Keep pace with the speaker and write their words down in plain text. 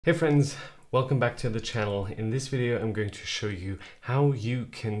Hey friends, welcome back to the channel. In this video, I'm going to show you how you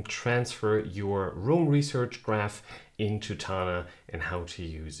can transfer your Rome research graph into Tana and how to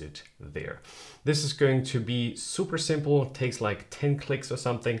use it there. This is going to be super simple. It takes like 10 clicks or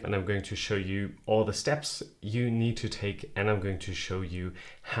something, and I'm going to show you all the steps you need to take, and I'm going to show you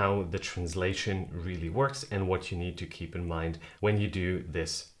how the translation really works and what you need to keep in mind when you do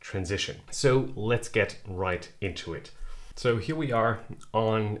this transition. So let's get right into it. So here we are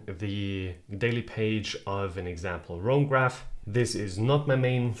on the daily page of an example Rome graph. This is not my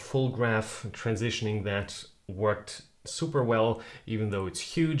main full graph. Transitioning that worked super well, even though it's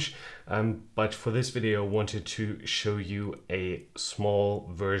huge. But for this video, I wanted to show you a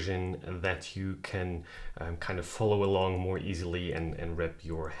small version that you can kind of follow along more easily and wrap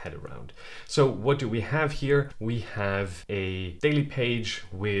your head around. So what do we have here? We have a daily page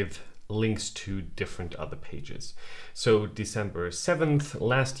with links to different other pages. So December 7th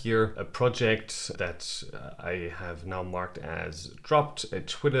last year, a project that I have now marked as dropped, a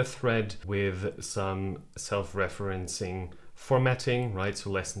Twitter thread with some self-referencing formatting, right?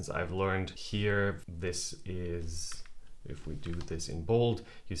 So lessons I've learned here. This is, if we do this in bold,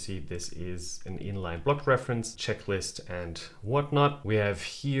 you see this is an inline block reference, checklist and whatnot. We have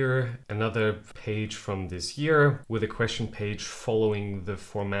here another page from this year with a question page following the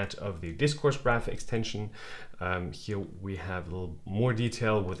format of the discourse graph extension. Here we have a little more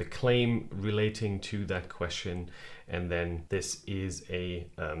detail with a claim relating to that question. And then this is a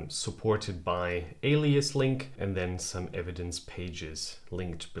supported by alias link, and then some evidence pages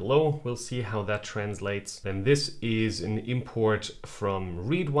linked below. We'll see how that translates. Then this is an import from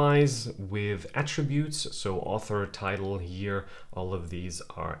Readwise with attributes. So author, title here, all of these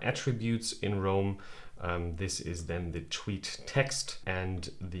are attributes in Rome. This is then the tweet text and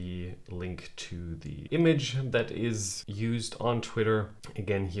the link to the image that is used on Twitter.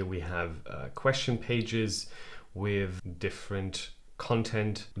 Again, here we have question pages with different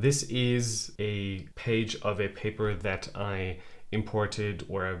content. This is a page of a paper that I imported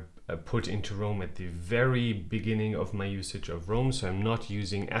or put into Rome at the very beginning of my usage of Rome. So I'm not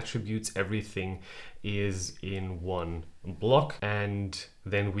using attributes. Everything is in one block. And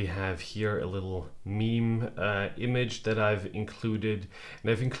then we have here a little meme image that I've included.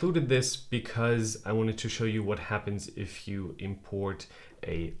 And I've included this because I wanted to show you what happens if you import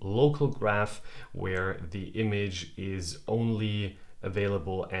a local graph where the image is only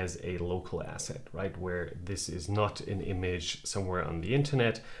available as a local asset, right? Where this is not an image somewhere on the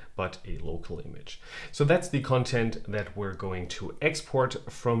internet, but a local image. So that's the content that we're going to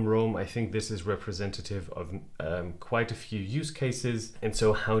export from Rome. I think this is representative of quite a few use cases. And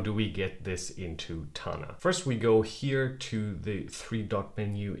so how do we get this into Tana? First, we go here to the three-dot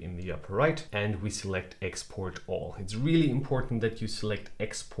menu in the upper right, and we select export all. It's really important that you select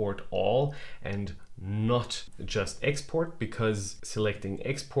export all and not just export, because selecting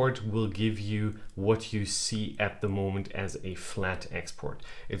export will give you what you see at the moment as a flat export.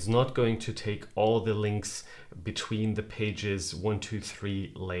 It's not going to take all the links between the pages 1, 2,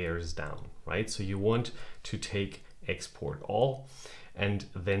 3 layers down, right? So you want to take export all and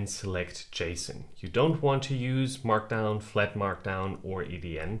then select JSON. You don't want to use Markdown, Flat Markdown, or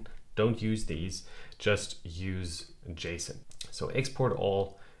EDN. Don't use these, just use JSON. So export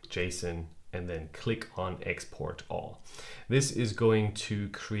all, JSON, and then click on export all. This is going to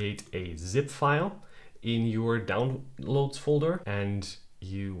create a zip file in your downloads folder, and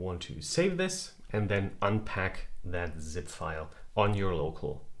you want to save this and then unpack that zip file on your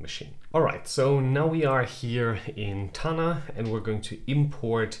local machine. All right, so now we are here in Tana and we're going to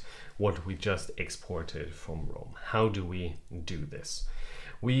import what we just exported from Rome. How do we do this?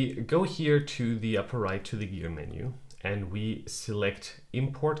 We go here to the upper right to the gear menu and we select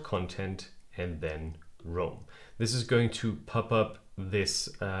import content and then Rome. This is going to pop up this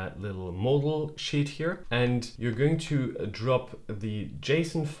little modal sheet here, and you're going to drop the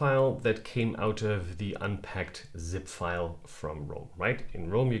JSON file that came out of the unpacked zip file from Rome, right? In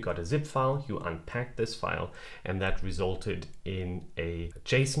Rome, you got a zip file, you unpacked this file, and that resulted in a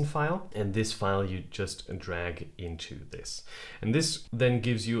JSON file, and this file you just drag into this. And this then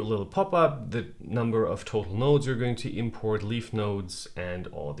gives you a little pop-up, the number of total nodes you're going to import, leaf nodes, and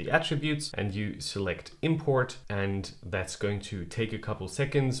all the attributes, and you select import, and that's going to take a couple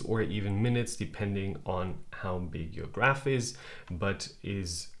seconds or even minutes depending on how big your graph is, but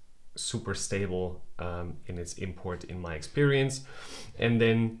is super stable in its import in my experience. And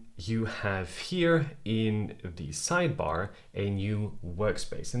then you have here in the sidebar a new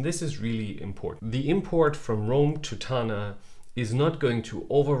workspace, and this is really important. The import from Rome to Tana is not going to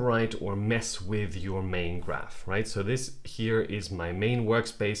overwrite or mess with your main graph, right? So this here is my main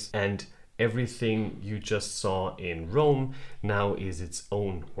workspace, and everything you just saw in Rome now is its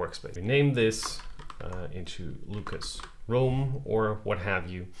own workspace. We name this into Lucas Rome or what have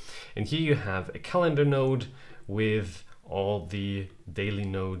you. And here you have a calendar node with all the daily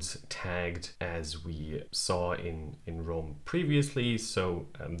nodes tagged as we saw in Rome previously. So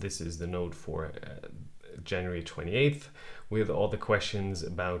this is the node for January 28th with all the questions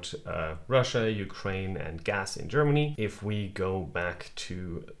about Russia, Ukraine, and gas in Germany. If we go back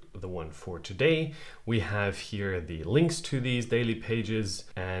to the one for today, we have here the links to these daily pages,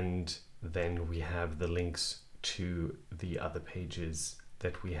 and then we have the links to the other pages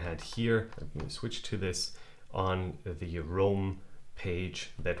that we had here. Let me switch to this on the Rome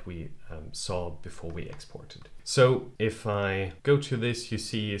page that we saw before we exported. So if I go to this, you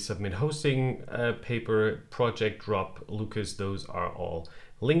see submit hosting paper, project drop, Lucas, those are all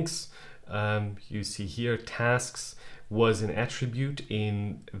links. You see here tasks was an attribute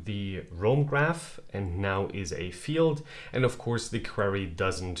in the Rome graph and now is a field. And of course the query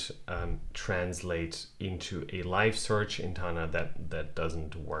doesn't translate into a live search in Tana. That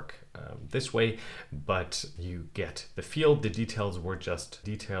doesn't work this way, but you get the field. The details were just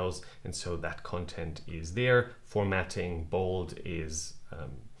details, and so that content is there. Formatting bold is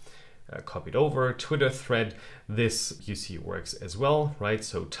copied over. Twitter thread, this you see works as well, right?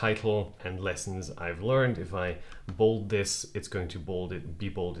 So title and lessons I've learned. If I bold this, it's going to be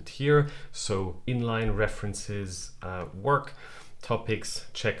bolded here. So inline references work. Topics,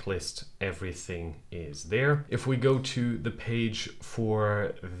 checklist, everything is there. If we go to the page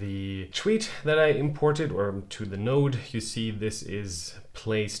for the tweet that I imported, or to the node, you see this is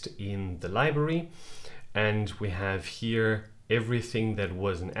placed in the library, and we have here everything that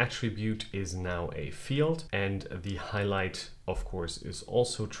was an attribute is now a field, and the highlight of course is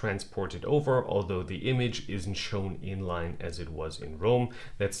also transported over, although the image isn't shown inline as it was in Rome.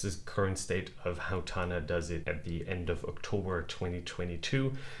 That's the current state of how Tana does it at the end of October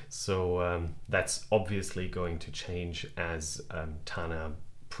 2022. So that's obviously going to change as Tana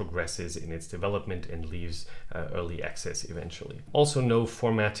progresses in its development and leaves early access eventually. Also no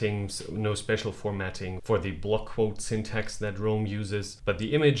formatting, no special formatting for the block quote syntax that Rome uses, but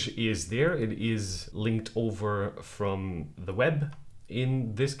the image is there. It is linked over from the web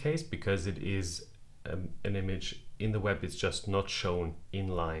in this case because it is an image in the web. It's just not shown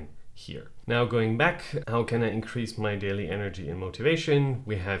inline here. Now going back, how can I increase my daily energy and motivation?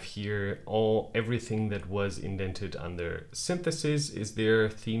 We have here everything that was indented under synthesis is there,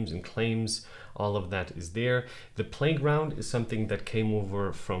 themes and claims, all of that is there. The playground is something that came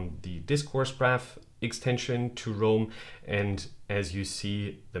over from the discourse graph extension to Rome, and as you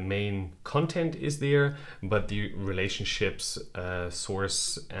see, the main content is there, but the relationships,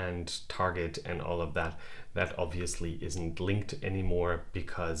 source and target and all of that obviously isn't linked anymore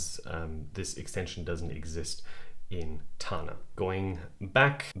because this extension doesn't exist in Tana. Going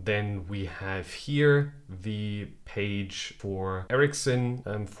back, then we have here the page for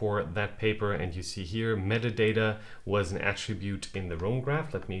Ericsson for that paper, and you see here metadata was an attribute in the Rome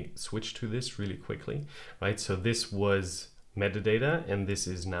graph. Let me switch to this really quickly, right? So this was metadata, and this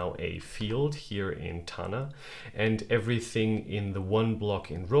is now a field here in Tana, and everything in the one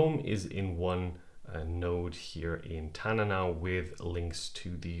block in Rome is in one node here in Tana now with links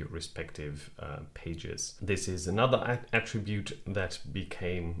to the respective pages. This is another attribute that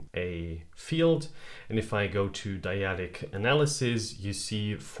became a field, and if I go to dyadic analysis, you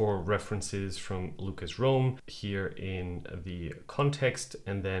see 4 references from Lucas Rome here in the context,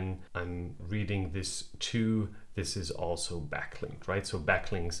 and then I'm reading this too. This is also backlinked, right? So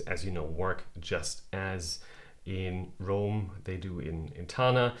backlinks, as you know, work just as in Rome they do in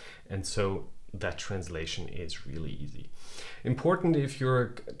Tana, and so that translation is really easy. Important if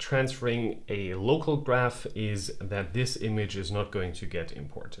you're transferring a local graph is that this image is not going to get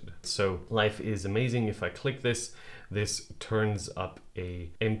imported. So life is amazing. If I click this, this turns up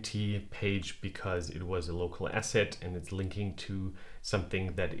a empty page because it was a local asset and it's linking to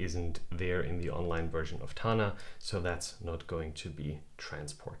something that isn't there in the online version of Tana. So that's not going to be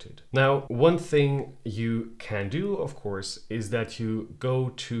transported. Now, one thing you can do, of course, is that you go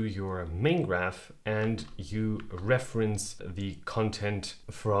to your main graph and you reference the content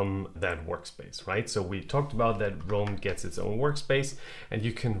from that workspace, right? So we talked about that Rome gets its own workspace and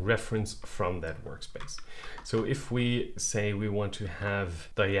you can reference from that workspace. So if we say we want to have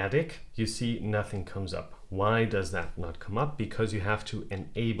dyadic, you see nothing comes up. Why does that not come up? Because you have to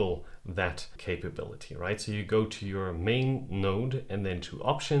enable that capability, right? So you go to your main node and then to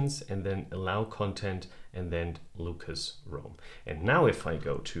options and then allow content and then Lucas Rome. And now if I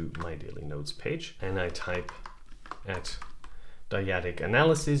go to my daily nodes page and I type at dyadic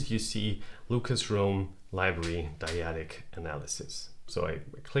analysis, you see Lucas Rome library dyadic analysis. So I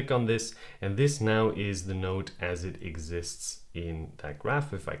click on this, and this now is the node as it exists in that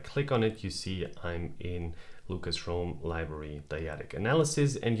graph. If I click on it, you see I'm in Lucas Rome library dyadic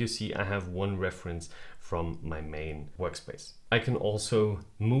analysis, and you see I have one reference from my main workspace. I can also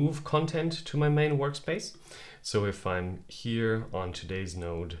move content to my main workspace. So if I'm here on today's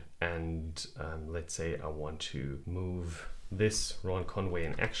node and let's say I want to move this Ron Conway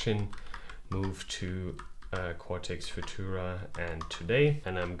in action, move to Cortex Futura and today,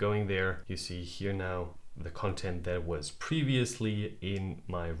 and I'm going there, you see here now the content that was previously in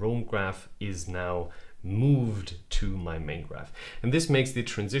my Rome graph is now moved to my main graph. And this makes the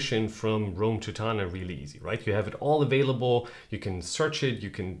transition from Rome to Tana really easy, right? You have it all available, you can search it, you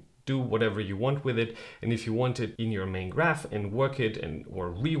can do whatever you want with it, and if you want it in your main graph and work it or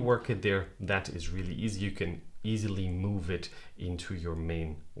rework it there, that is really easy. You can easily move it into your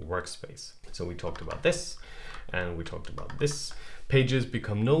main workspace. So we talked about this and we talked about this. Pages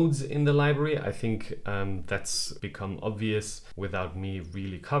become nodes in the library. I think that's become obvious without me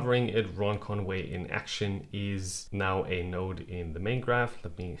really covering it. Ron Conway in action is now a node in the main graph.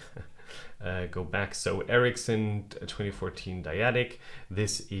 Let me go back. So Ericsson 2014 dyadic,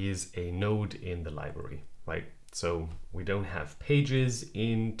 this is a node in the library, right? So we don't have pages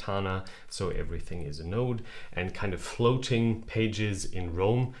in Tana, so everything is a node, and kind of floating pages in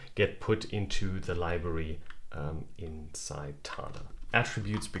Rome get put into the library inside Tana.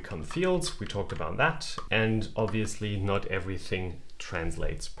 Attributes become fields, we talked about that, and obviously not everything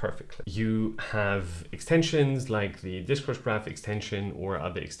translates perfectly. You have extensions like the discourse graph extension or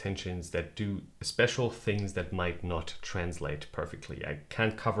other extensions that do special things that might not translate perfectly. I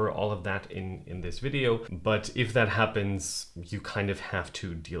can't cover all of that in this video, but if that happens, you kind of have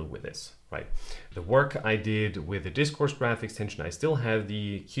to deal with this, right? The work I did with the discourse graph extension, I still have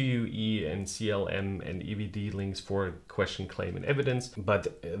the QUE and CLM and EVD links for question, claim, and evidence,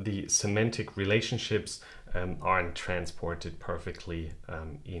 but the semantic relationships aren't transported perfectly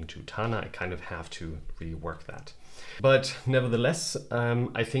into Tana. I kind of have to rework that. But nevertheless,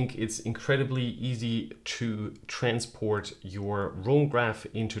 I think it's incredibly easy to transport your Rome graph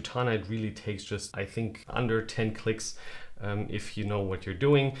into Tana. It really takes just, I think, under 10 clicks. If you know what you're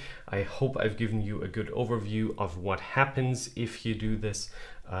doing. I hope I've given you a good overview of what happens if you do this.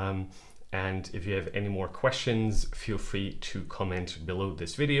 And if you have any more questions, feel free to comment below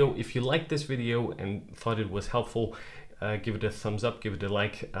this video. If you liked this video and thought it was helpful, give it a thumbs up, give it a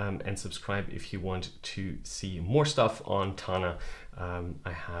like, and subscribe if you want to see more stuff on Tana.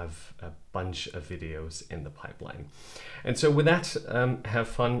 I have a bunch of videos in the pipeline. And so with that, have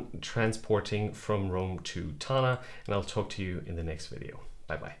fun transporting from Rome to Tana, and I'll talk to you in the next video.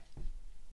 Bye-bye.